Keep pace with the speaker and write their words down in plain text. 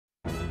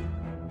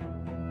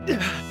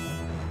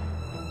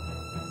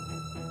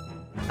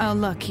Oh,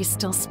 look, he's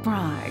still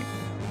spry.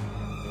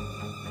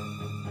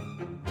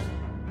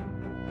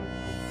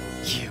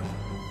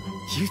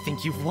 You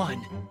think you've won,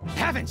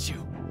 haven't you?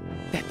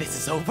 That this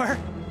is over?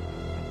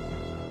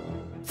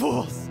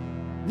 Fools!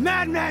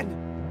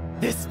 Madmen!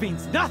 This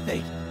means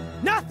nothing!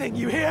 Nothing,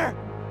 you hear?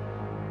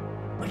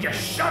 Will you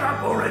shut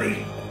up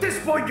already? At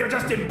this point, you're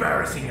just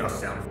embarrassing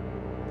yourself.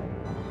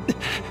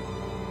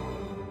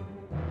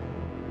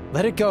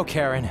 Let it go,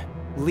 Karen.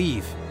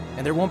 Leave,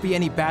 and there won't be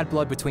any bad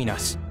blood between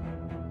us.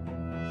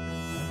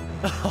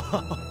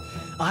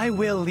 Oh, I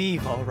will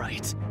leave, all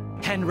right,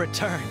 and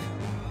return.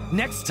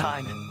 Next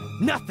time,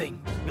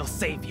 nothing will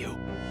save you.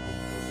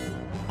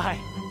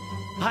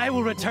 I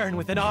will return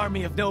with an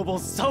army of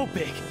nobles so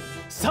big,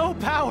 so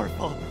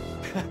powerful.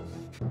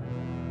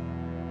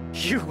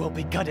 You will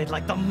be gutted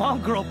like the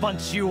mongrel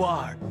bunch you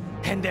are,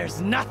 and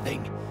there's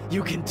nothing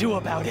you can do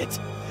about it.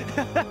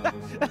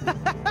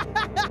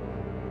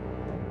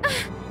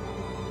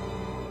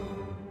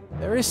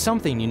 There is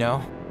something, you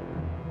know.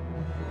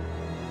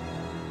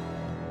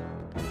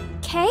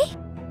 Kay?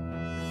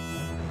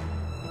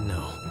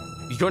 No,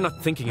 you're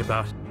not thinking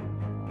about...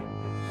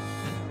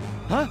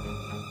 Huh?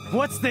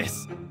 What's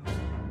this?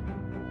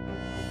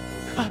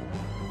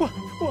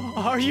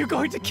 Are you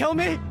going to kill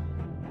me?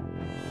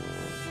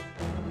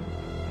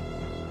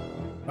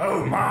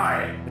 Oh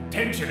my! The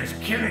tension is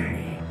killing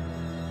me.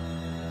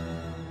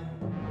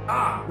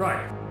 Ah,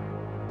 right.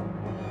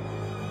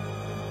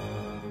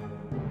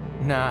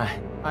 Nah,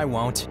 I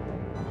won't.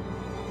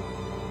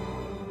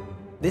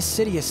 This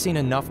city has seen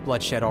enough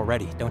bloodshed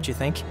already, don't you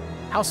think?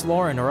 House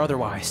Lauren or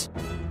otherwise.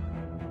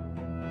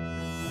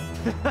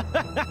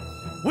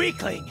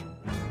 Weakling!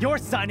 You're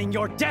signing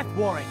your death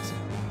warrant!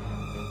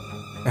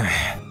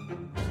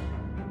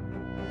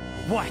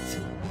 What?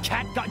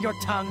 Cat got your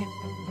tongue?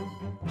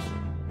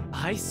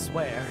 I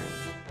swear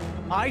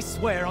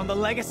on the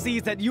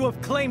legacies that you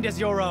have claimed as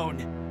your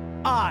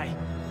own. I,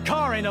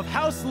 Karin of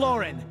House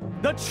Lauren,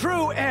 the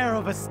true heir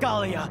of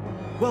Regalia,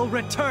 will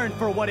return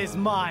for what is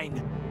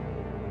mine.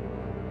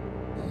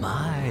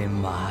 My.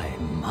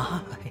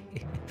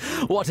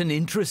 What an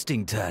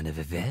interesting turn of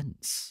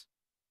events.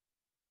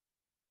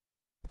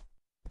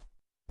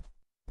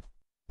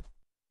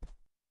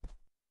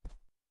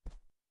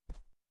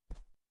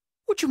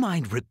 Would you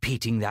mind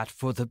repeating that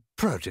for the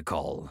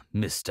protocol,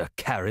 Mr.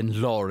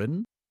 Karin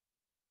Lauren?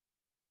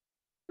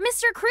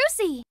 Mr.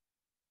 Crucy!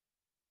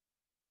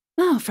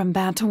 Oh, from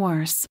bad to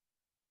worse.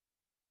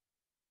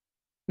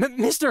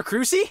 Mr.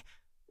 Crucy?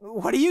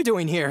 What are you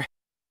doing here?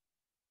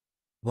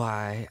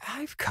 Why,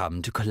 I've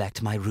come to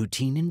collect my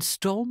routine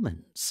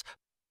installments.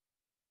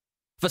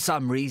 For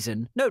some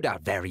reason, no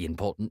doubt very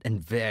important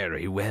and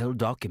very well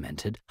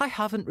documented, I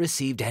haven't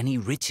received any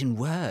written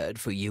word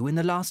for you in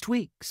the last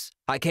weeks.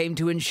 I came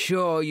to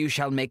ensure you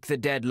shall make the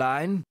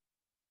deadline.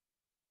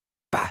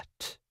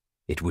 But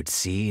it would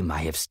seem I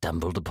have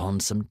stumbled upon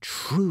some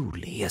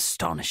truly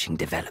astonishing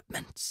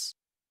developments.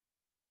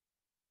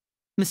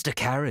 Mr.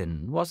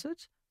 Karin, was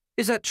it?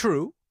 Is that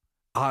true?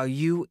 Are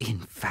you, in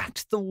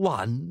fact, the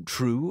one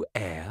true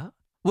heir?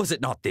 Was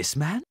it not this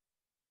man?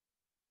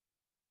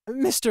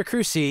 Mr.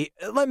 Crucy,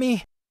 let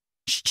me...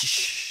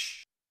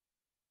 Shh.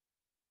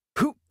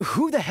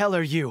 Who the hell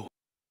are you?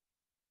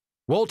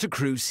 Walter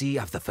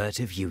Crucy of the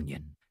Furtive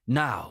Union.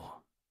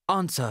 Now,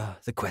 answer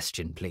the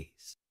question,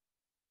 please.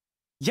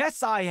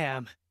 Yes, I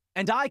am.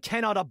 And I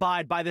cannot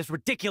abide by this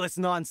ridiculous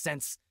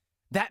nonsense.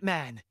 That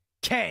man,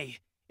 Kay,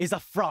 is a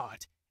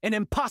fraud, an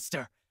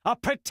imposter, a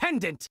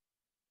pretendant.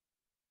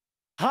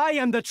 I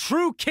am the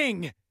true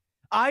king.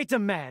 I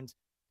demand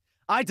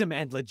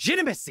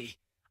legitimacy.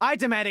 I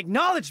demand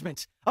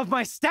acknowledgement of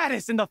my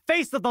status in the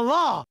face of the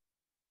law.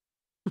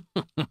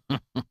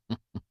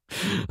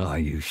 Are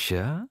you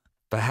sure?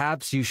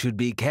 Perhaps you should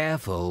be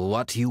careful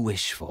what you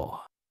wish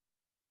for.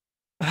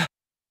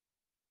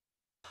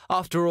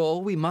 After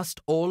all, we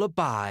must all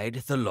abide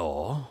the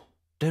law,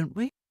 don't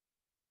we?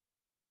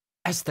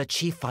 As the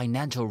chief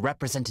financial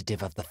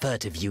representative of the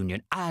Furtive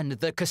Union and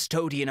the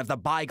custodian of the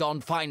bygone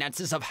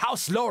finances of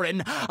House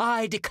Lauren,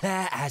 I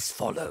declare as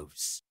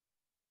follows.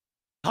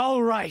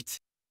 All right.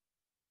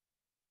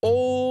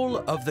 All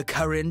of the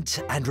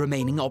current and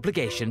remaining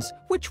obligations,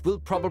 which will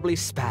probably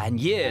span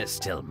years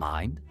still,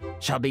 mind,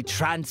 shall be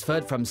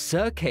transferred from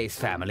Sir Kay's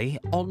family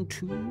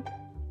onto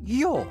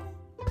your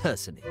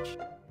personage.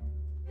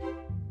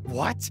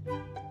 What?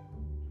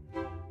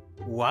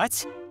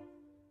 What?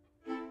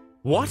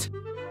 What?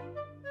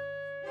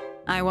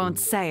 I won't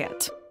say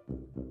it.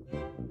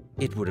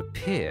 It would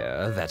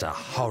appear that a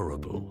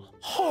horrible,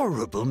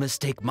 horrible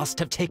mistake must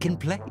have taken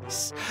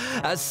place.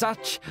 As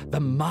such, the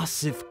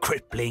massive,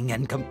 crippling,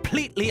 and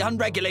completely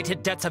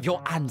unregulated debts of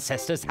your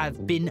ancestors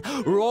have been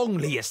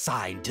wrongly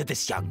assigned to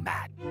this young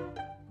man.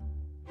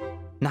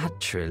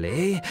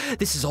 Naturally,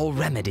 this is all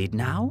remedied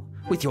now.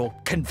 With your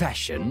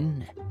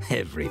confession,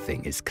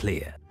 everything is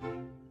clear.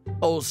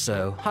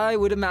 Also, I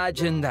would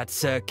imagine that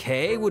Sir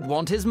Kay would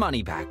want his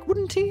money back,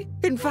 wouldn't he?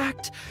 In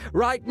fact,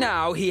 right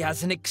now he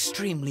has an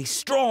extremely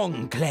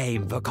strong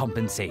claim for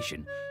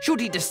compensation, should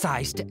he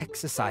decide to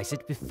exercise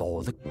it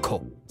before the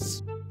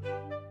courts.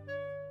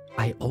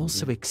 I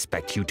also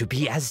expect you to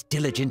be as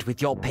diligent with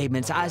your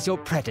payments as your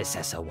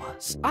predecessor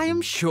was. I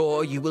am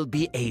sure you will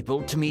be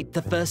able to meet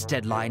the first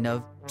deadline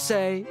of,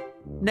 say,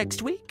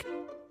 next week?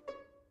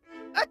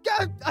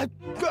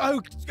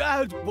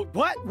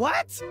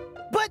 What?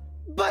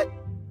 But...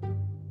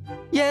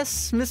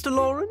 Yes, Mr.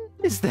 Lauren?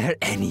 Is there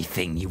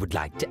anything you would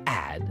like to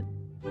add?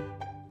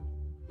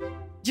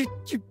 You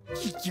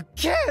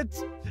can't!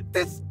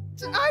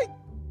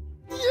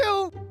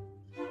 You...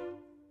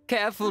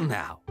 Careful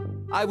now.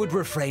 I would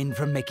refrain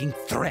from making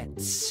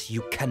threats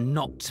you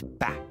cannot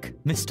back,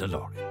 Mr.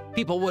 Lauren.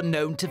 People were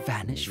known to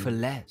vanish for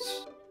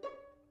less.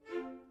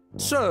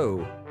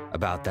 So,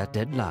 about that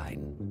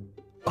deadline,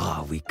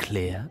 are we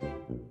clear?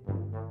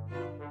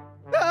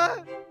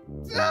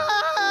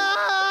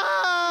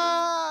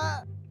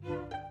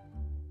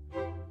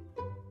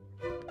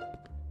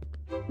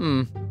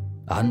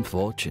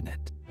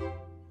 Unfortunate.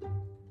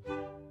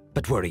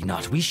 But worry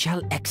not, we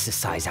shall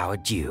exercise our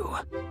due.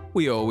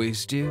 We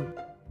always do.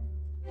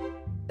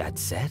 That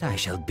said, I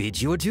shall bid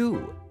you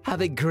adieu.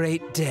 Have a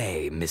great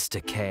day,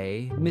 Mr.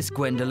 K, Miss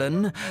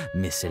Gwendolyn,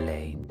 Miss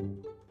Elaine.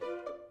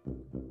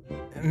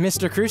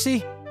 Mr.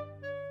 Crucy?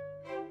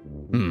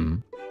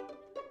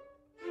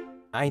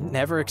 I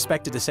never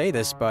expected to say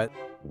this, but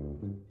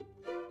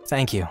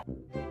thank you.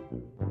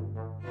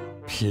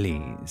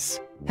 Please,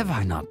 have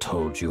I not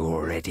told you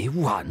already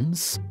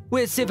once?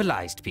 We're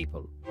civilized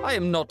people. I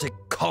am not a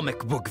comic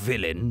book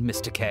villain,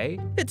 Mr. K.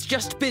 It's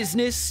just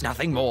business,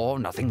 nothing more,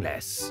 nothing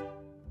less.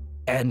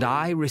 And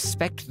I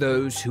respect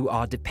those who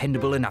are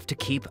dependable enough to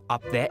keep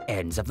up their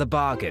ends of the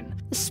bargain,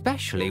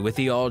 especially with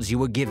the odds you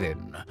were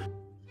given.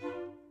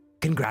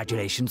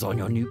 Congratulations on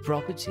your new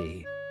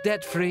property.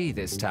 Debt-free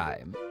this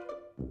time.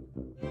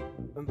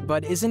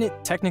 But isn't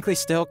it technically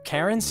still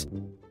Karen's?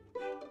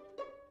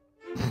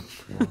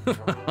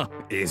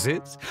 Is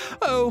it?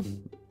 Oh,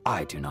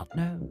 I do not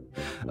know.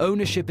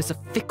 Ownership is a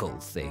fickle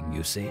thing,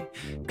 you see.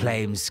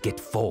 Claims get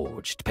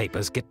forged,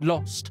 papers get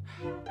lost.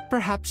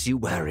 Perhaps you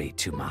worry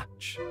too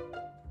much.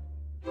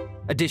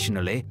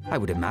 Additionally, I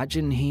would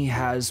imagine he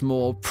has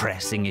more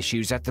pressing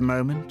issues at the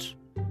moment.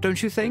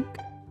 Don't you think?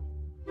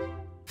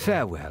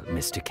 Farewell,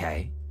 Mr.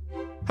 K.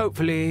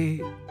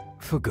 Hopefully,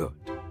 for good.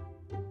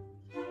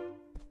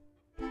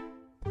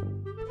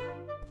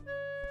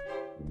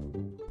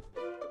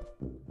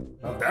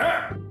 Not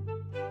there.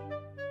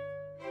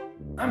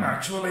 I'm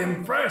actually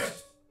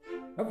impressed.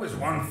 That was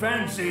one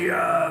fancy,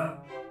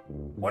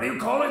 what do you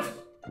call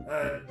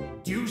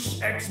it?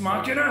 Deus ex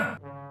machina?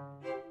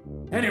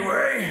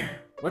 Anyway,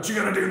 what you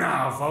gonna do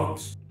now,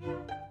 folks?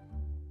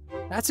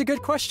 That's a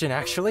good question,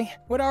 actually.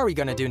 What are we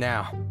gonna do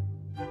now?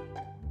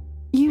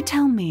 You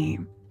tell me.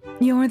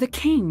 You're the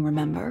king,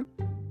 remember?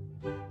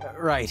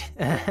 Right.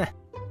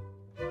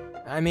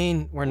 I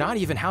mean, we're not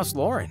even House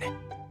Lauren.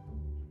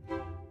 Oh,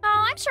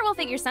 I'm sure we'll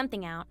figure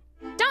something out.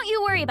 Don't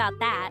you worry about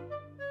that.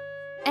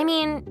 I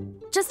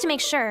mean, just to make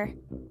sure,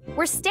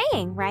 we're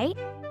staying, right?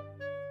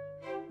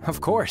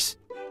 Of course.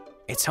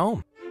 It's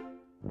home.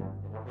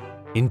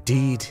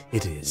 Indeed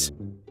it is.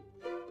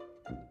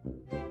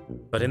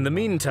 But in the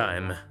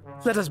meantime,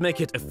 let us make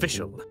it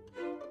official.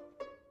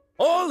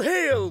 All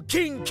hail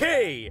King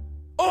K!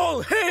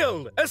 All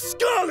hail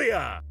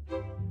Escalia!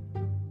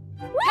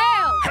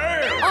 Hail!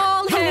 Hey!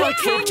 All hail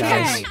King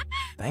Guys, K!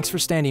 thanks for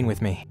standing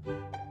with me.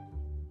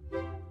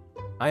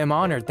 I am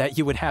honored that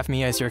you would have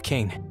me as your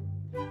king.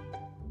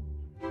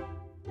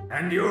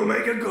 And you'll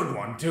make a good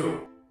one,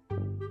 too.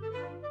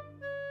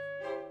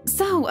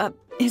 So,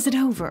 is it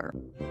over?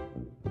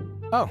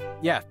 Oh,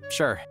 yeah,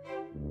 sure.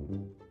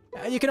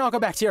 You can all go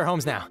back to your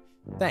homes now.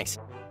 Thanks.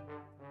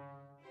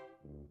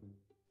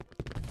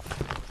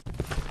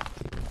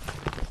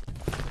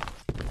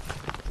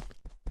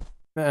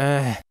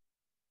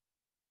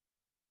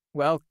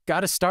 Well,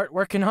 gotta start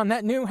working on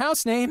that new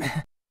house name.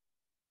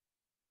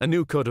 A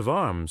new coat of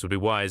arms would be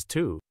wise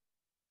too.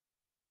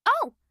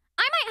 Oh,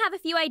 I might have a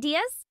few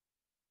ideas.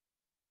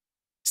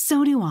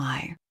 So do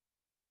I.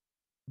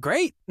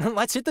 Great,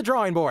 let's hit the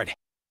drawing board.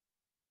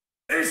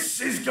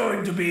 This is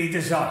going to be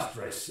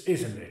disastrous,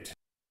 isn't it?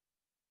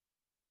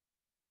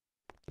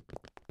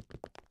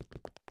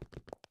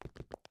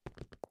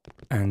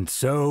 And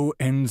so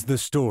ends the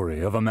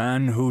story of a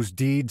man whose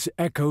deeds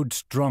echoed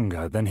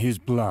stronger than his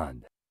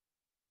blood.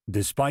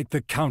 Despite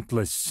the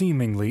countless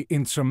seemingly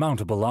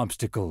insurmountable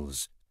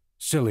obstacles,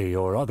 silly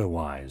or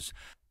otherwise,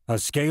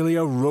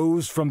 Escalia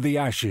rose from the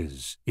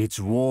ashes, its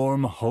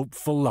warm,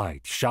 hopeful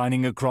light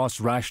shining across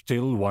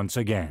Rashtil once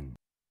again.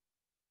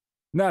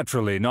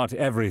 Naturally, not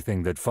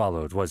everything that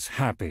followed was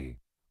happy,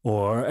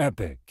 or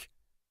epic,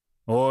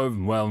 or,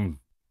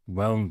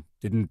 well,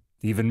 didn't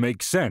even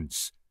make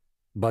sense.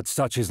 But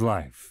such is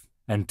life,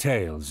 and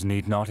tales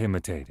need not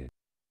imitate it.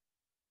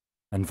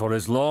 And for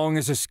as long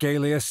as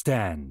Escalia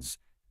stands,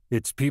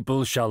 its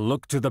people shall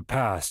look to the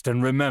past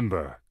and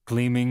remember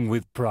gleaming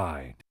with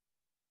pride.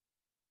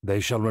 They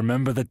shall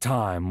remember the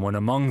time when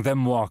among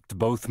them walked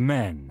both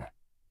men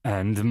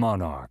and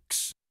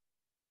monarchs.